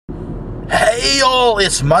Hey y'all,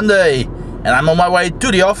 it's Monday and I'm on my way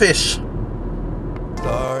to the office.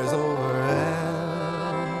 Stars over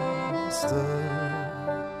Amsterdam.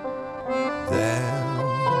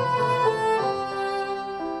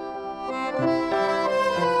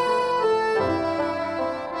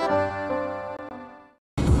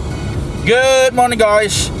 Good morning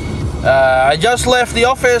guys. I just left the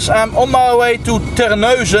office. I'm on my way to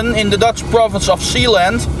Terneuzen in the Dutch province of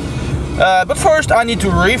Zeeland. But first I need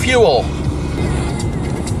to refuel.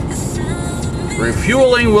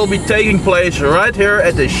 Refueling will be taking place right here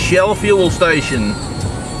at the Shell fuel station.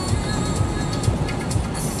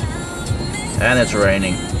 And it's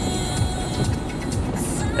raining.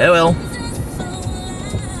 Eh well.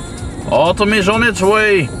 Autumn is on its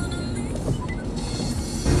way.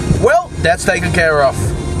 Well, that's taken care of.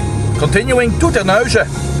 Continuing to Terneuzen.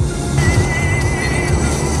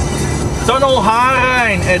 Tunnel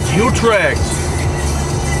Harijn at Utrecht.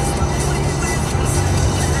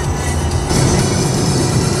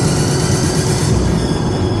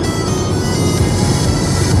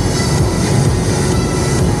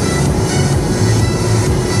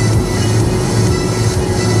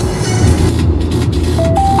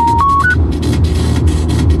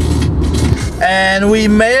 And we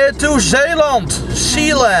made it to Zeeland.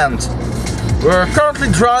 We're currently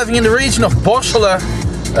driving in the region of Boschele,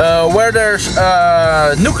 where there's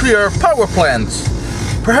a nuclear power plant.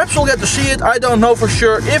 Perhaps we'll get to see it. I don't know for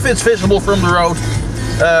sure if it's visible from the road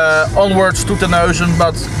onwards to Terneuzen,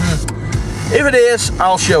 but if it is,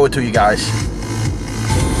 I'll show it to you guys.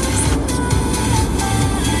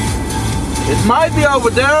 It might be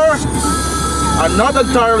over there. I'm not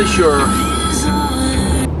entirely sure.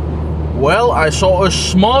 Well, I saw a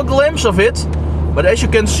small glimpse of it, but as you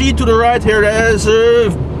can see to the right here, there's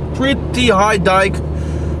a pretty high dike.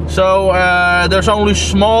 So there's only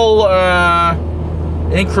small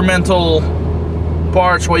incremental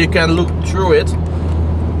parts where you can look through it.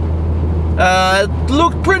 It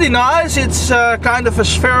looked pretty nice. It's kind of a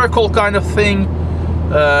spherical kind of thing.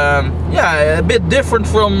 Yeah, a bit different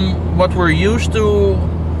from what we're used to.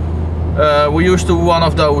 We're used to one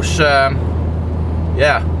of those,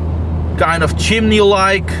 yeah, kind of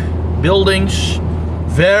chimney-like buildings.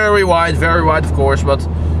 Very wide of course, but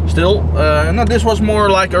still, no, this was more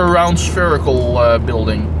like a round spherical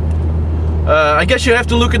building. I guess you have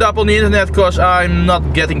to look it up on the internet because I'm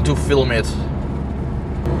not getting to film it.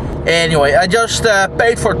 Anyway, I just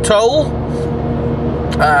paid for toll.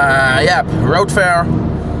 Yeah, road fare.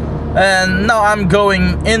 And now I'm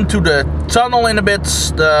going into the tunnel in a bit,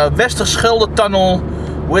 the Westerschelde tunnel,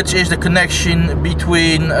 which is the connection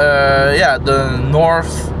between yeah, the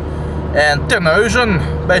north and Terneuzen,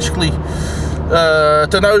 basically.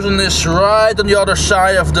 Terneuzen is right on the other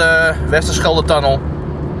side of the Westerschelde tunnel.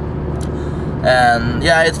 And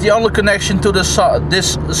yeah, it's the only connection to the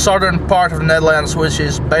this southern part of the Netherlands, which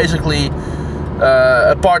is basically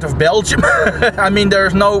a part of Belgium. I mean,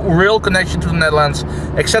 there's no real connection to the Netherlands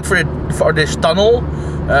except for this tunnel.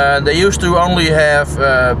 They used to only have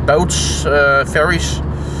boats, ferries.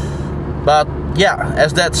 But yeah,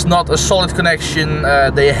 as that's not a solid connection,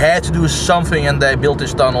 they had to do something and they built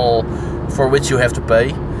this tunnel for which you have to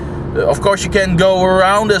pay. Of course, you can go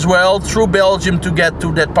around as well through Belgium to get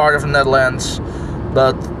to that part of the Netherlands,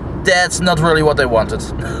 but that's not really what they wanted.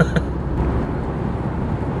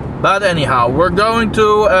 But anyhow, we're going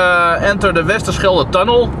to enter the Westerschelde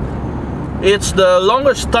tunnel. It's the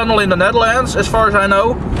longest tunnel in the Netherlands, as far as I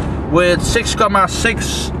know, with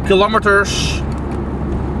 6,6 kilometers.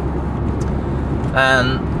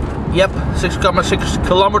 And yep, 6,6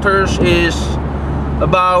 kilometers is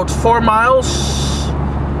about 4 miles.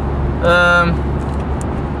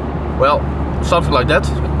 Well, something like that.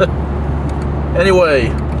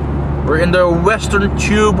 Anyway, we're in the western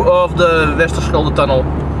tube of the Westerschelde tunnel.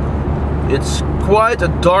 It's quite a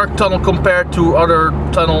dark tunnel compared to other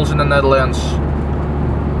tunnels in the Netherlands.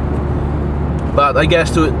 But I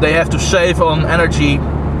guess they have to save on energy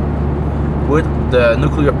with the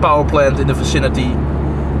nuclear power plant in the vicinity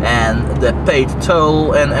and the paid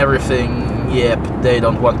toll and everything. Yep, they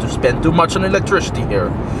don't want to spend too much on electricity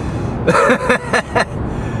here.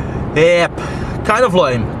 Yep, kind of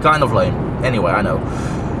lame. Anyway, I know.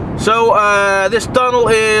 So this tunnel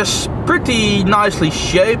is pretty nicely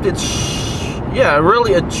shaped. It's, yeah,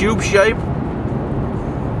 really a tube shape.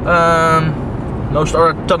 Most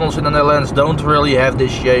other tunnels in the Netherlands don't really have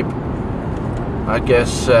this shape. I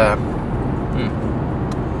guess,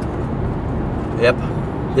 yep,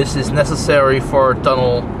 this is necessary for a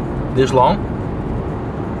tunnel this long.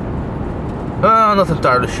 Not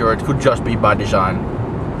entirely sure, it could just be by design.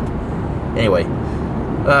 Anyway,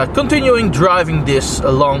 continuing driving this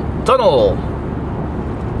long tunnel.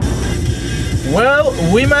 Well,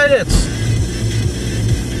 we made it.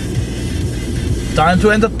 Time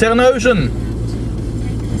to enter Terneuzen.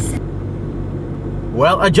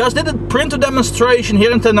 Well, I just did a printer demonstration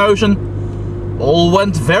here in Terneuzen. All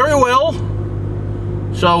went very well.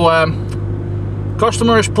 So,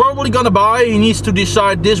 customer is probably gonna buy. He needs to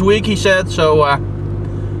decide this week, he said. So,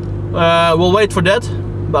 we'll wait for that.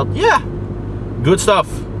 But yeah, good stuff.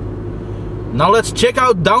 Now let's check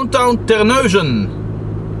out downtown Terneuzen.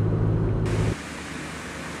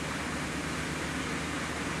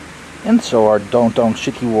 And so our downtown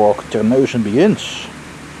city walk Terneuzen begins.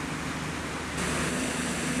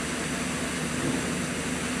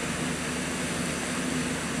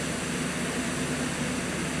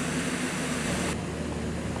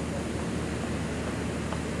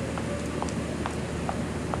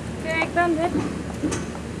 Kijk dan dit.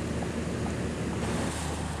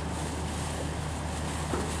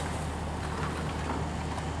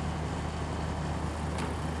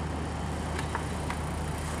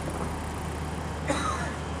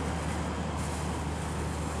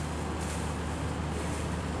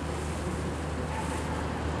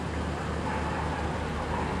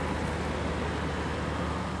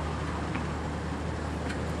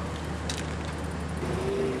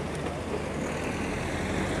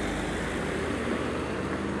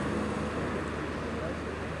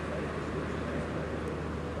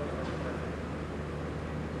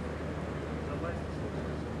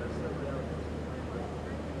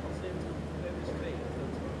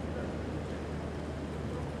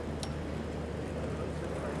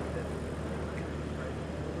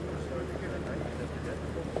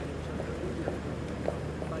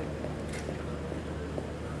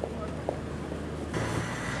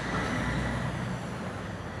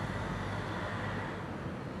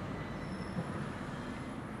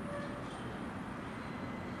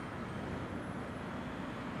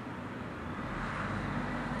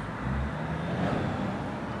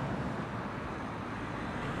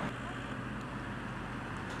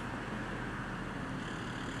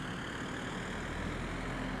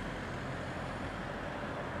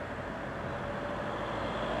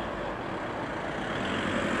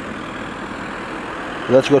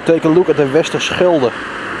 Let's go take a look at the Westerschelde.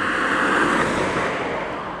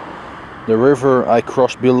 The river I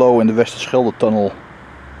crossed below in the Westerschelde tunnel.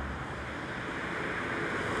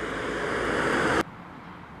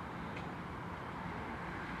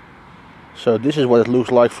 So this is what it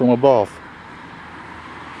looks like from above.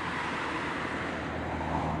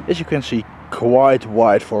 As you can see, quite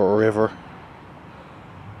wide for a river.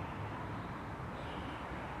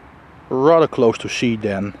 Rather close to sea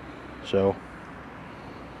then, so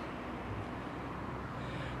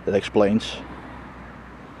that explains.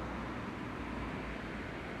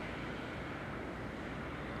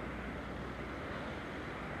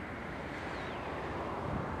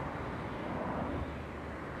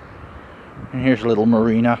 And here's a little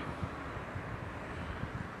marina.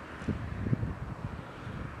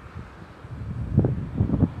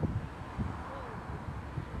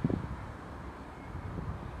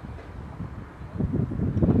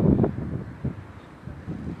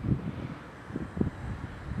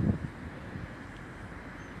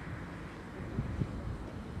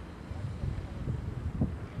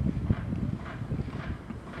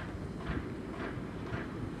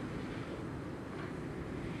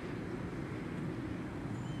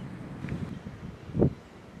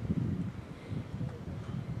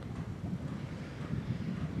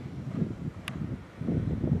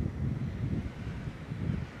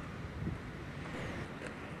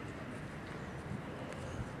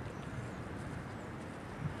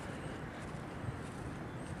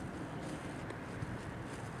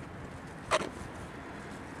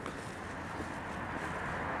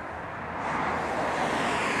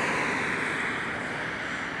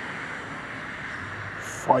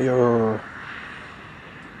 Fire!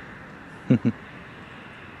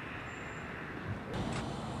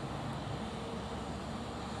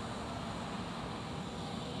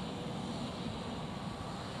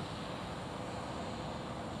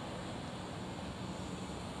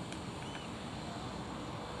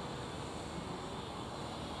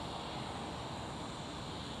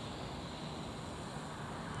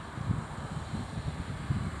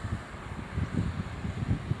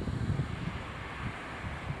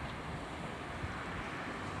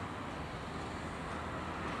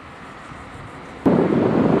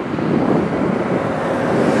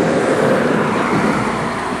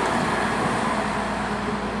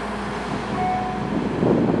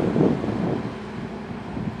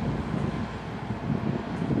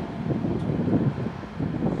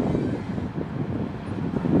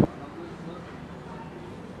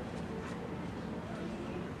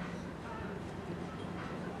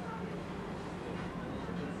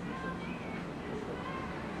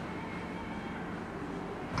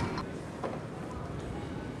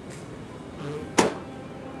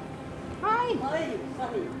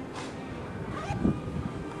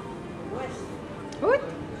 Goed?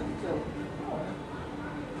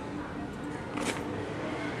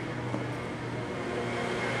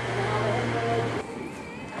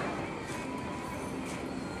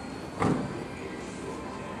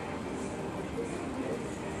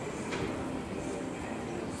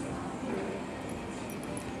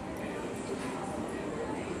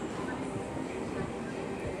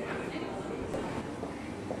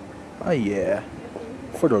 Oh yeah,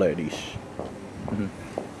 for the ladies.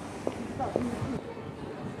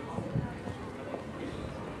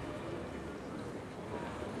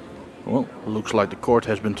 Well, looks like the court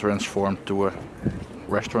has been transformed to a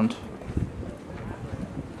restaurant.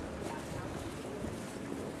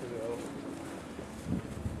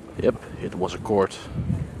 Yep, it was a court.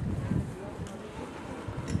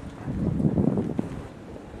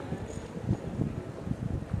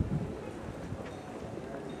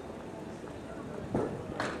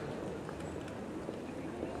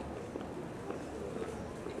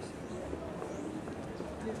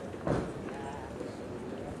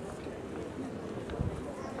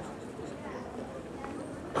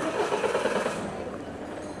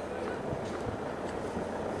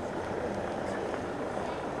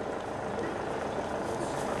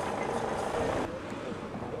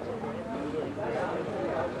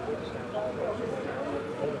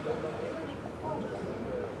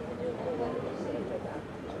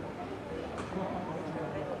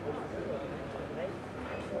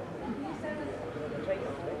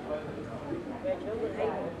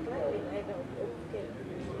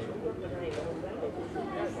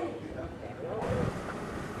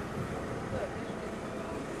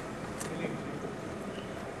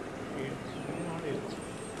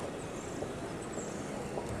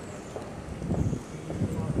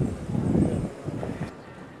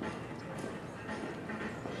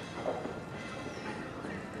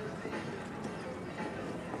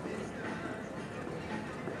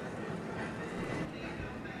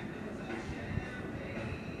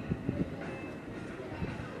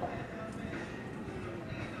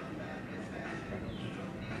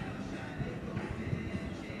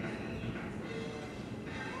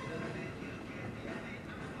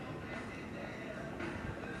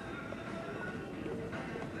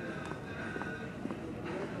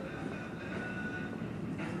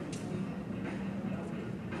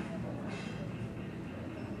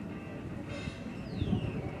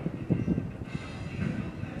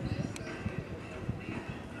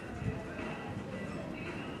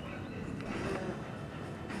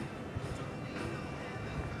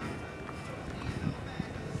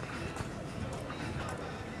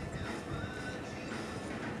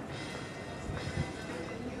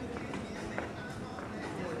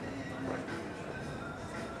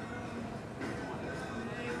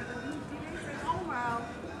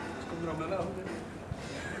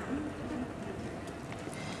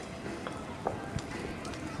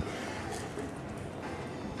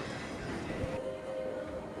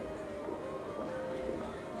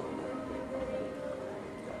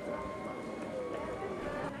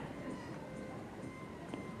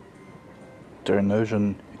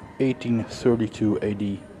 Terneuzen, 1832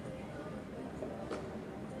 AD.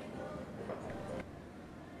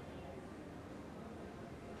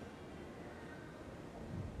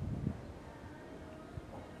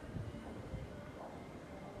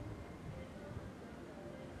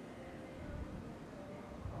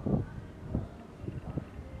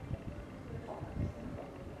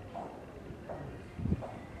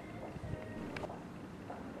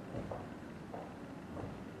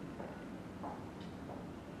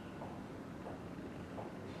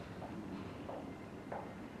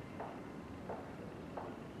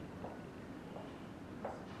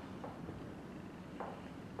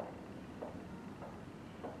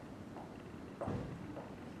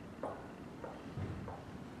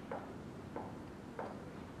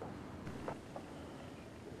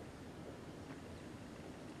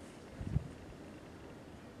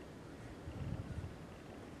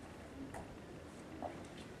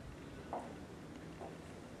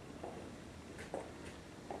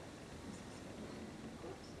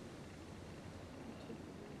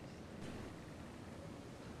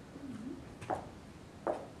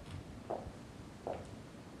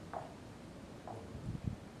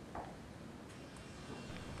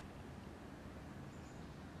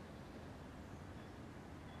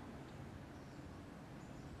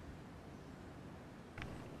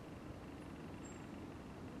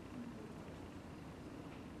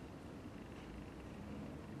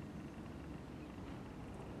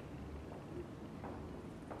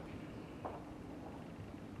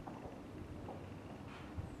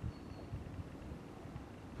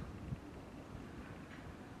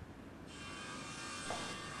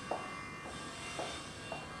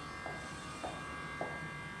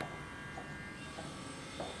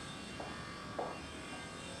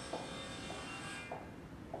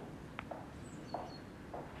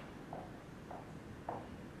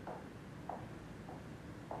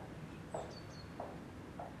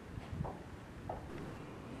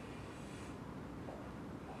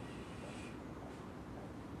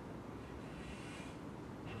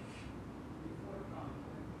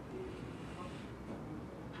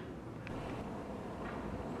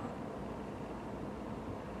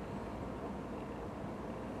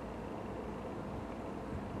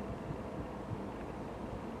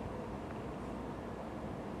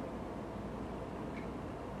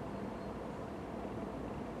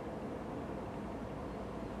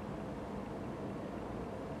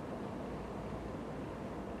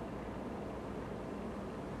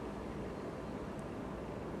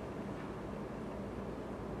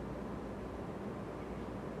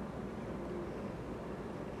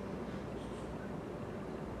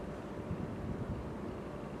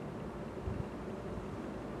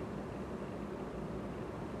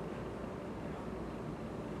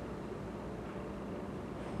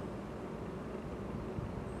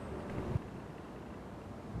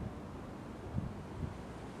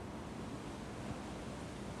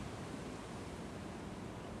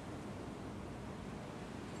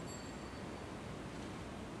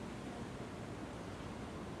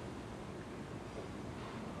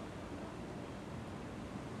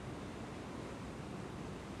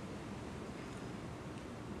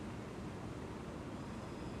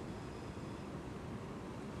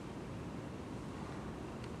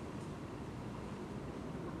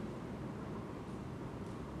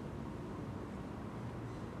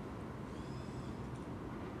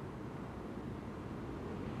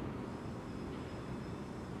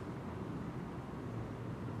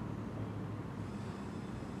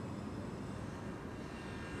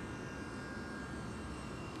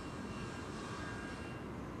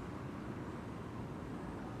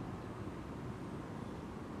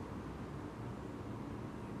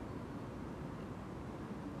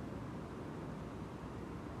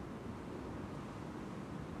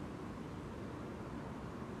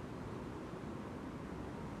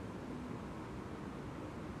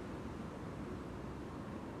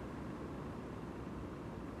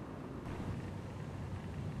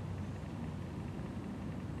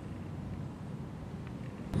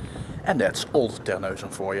 And that's old Terneuzen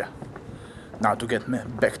for you. Now to get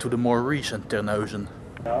back to the more recent Terneuzen.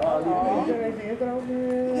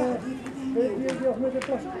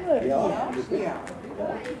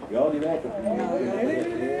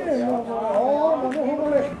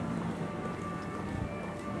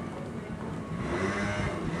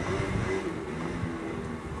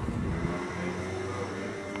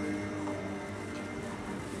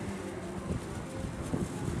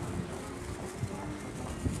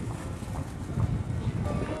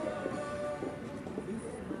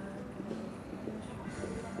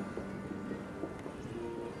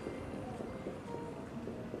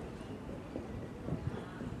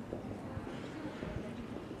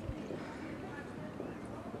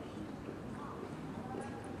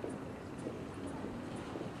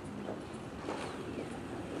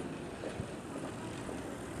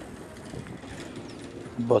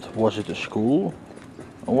 But was it a school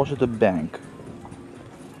or was it a bank?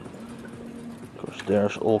 Because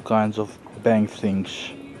there's all kinds of bank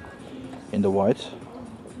things in the white.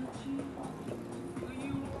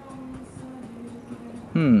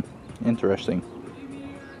 Interesting.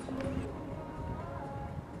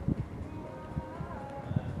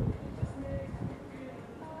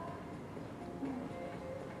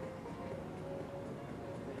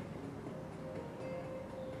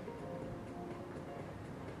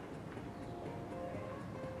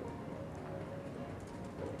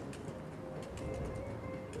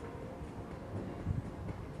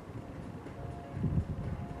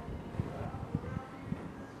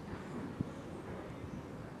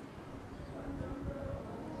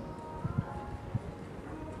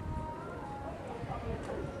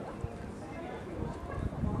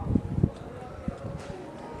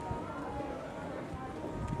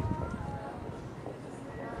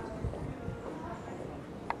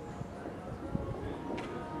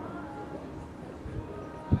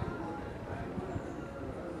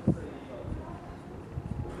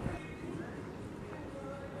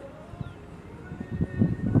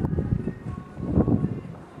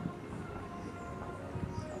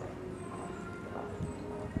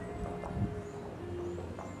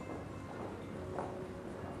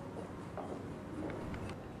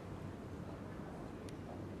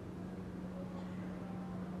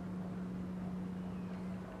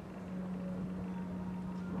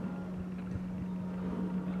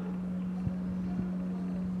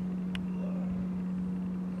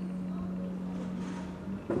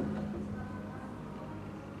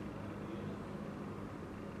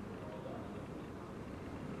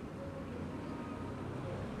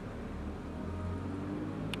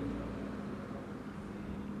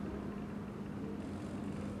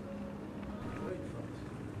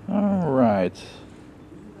 Alright.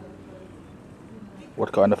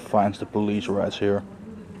 What kind of fines the police writes here?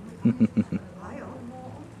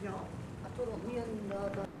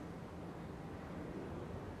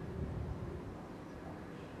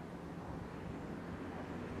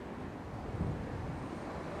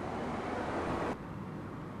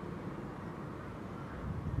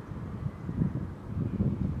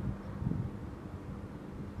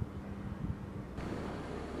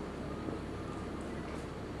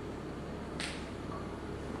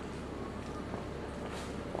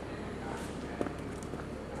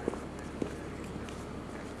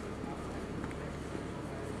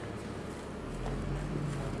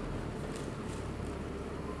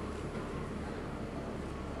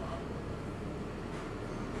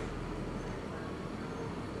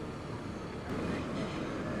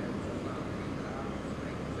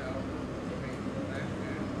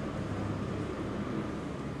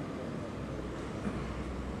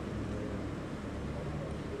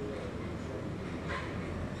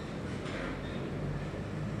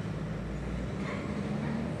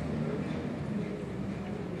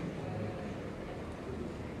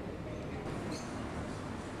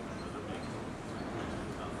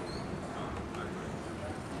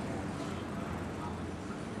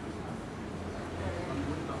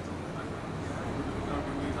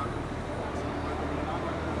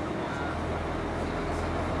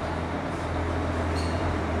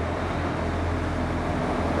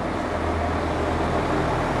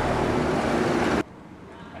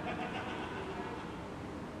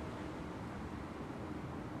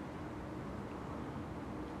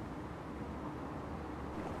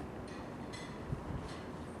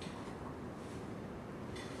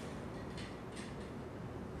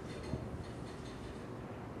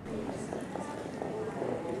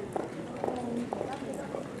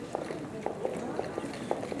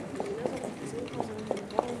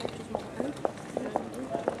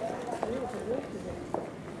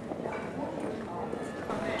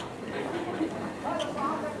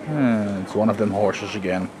 It's one of them horses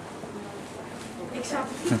again.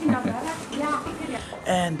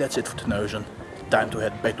 And that's it for Terneuzen. Time to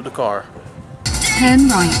head back to the car. Turn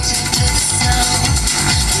right.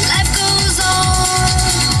 Life goes on.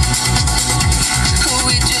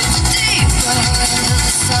 We drift deeper into the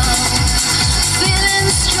sun, feeling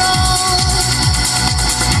strong.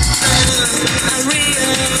 I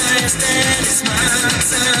realize that it's my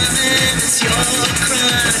time and it's your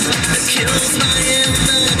crime that kills my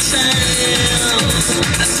inner child.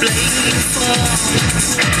 I blame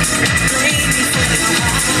you for your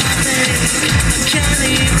heartache. I can't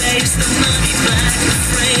erase the money black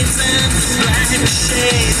frames and the black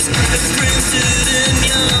shades that printed in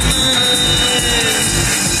your mind.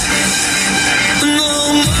 No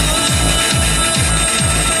more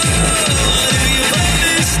do you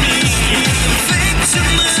punish me,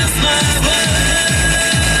 victimize my world.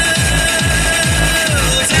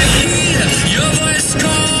 I hear your voice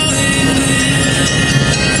calling.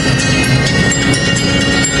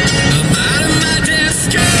 I'm out of my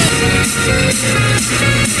disco.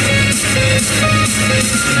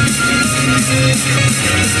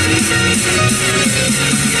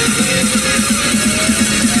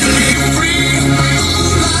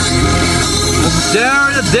 There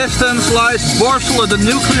in the distance lies Westerschelde, the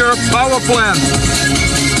nuclear power plant.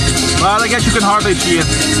 Well, I guess you can hardly see it.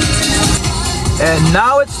 And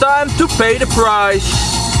now it's time to pay the price.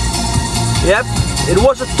 Yep, it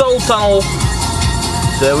was a toll tunnel.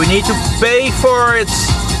 So we need to pay for it.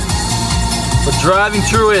 For driving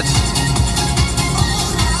through it.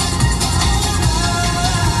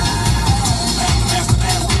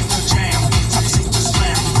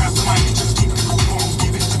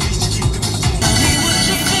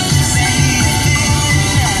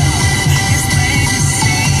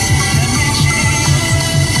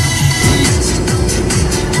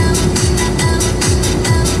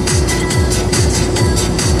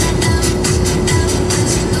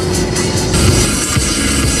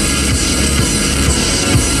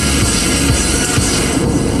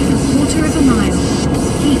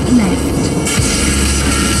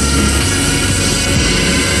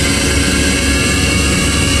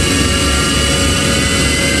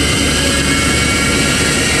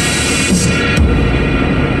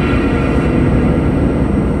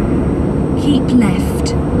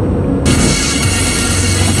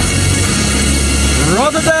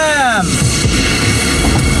 Rotterdam!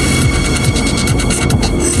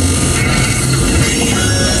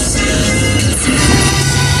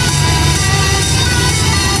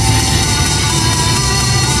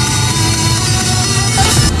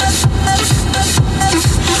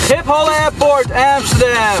 Schiphol Airport,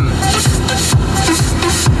 Amsterdam!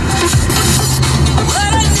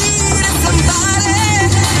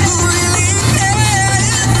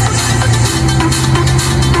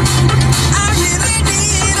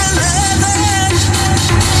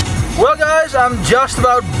 Well guys, I'm just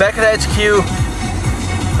about back at HQ.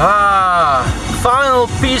 Final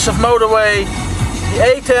piece of motorway, the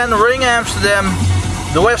A10 Ring Amsterdam,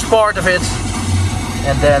 the west part of it,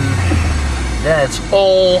 and then it's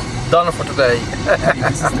all done for today.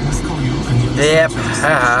 Yep,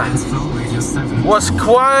 was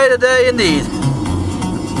quite a day indeed.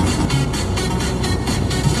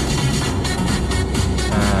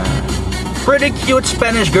 Pretty cute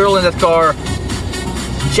Spanish girl in that car.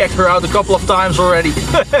 Checked her out a couple of times already.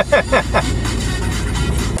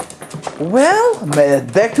 Well, made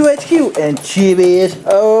it back to HQ and Chibi is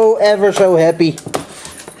oh ever so happy.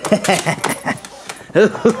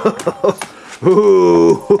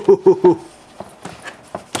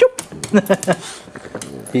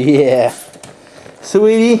 Yeah,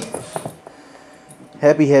 sweetie,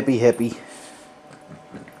 happy, happy, happy.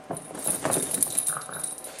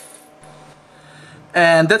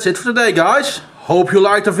 And that's it for today, guys. Hope you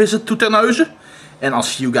liked the visit to Terneuzen, and I'll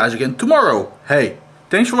see you guys again tomorrow. Hey,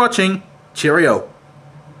 thanks for watching. Cheerio.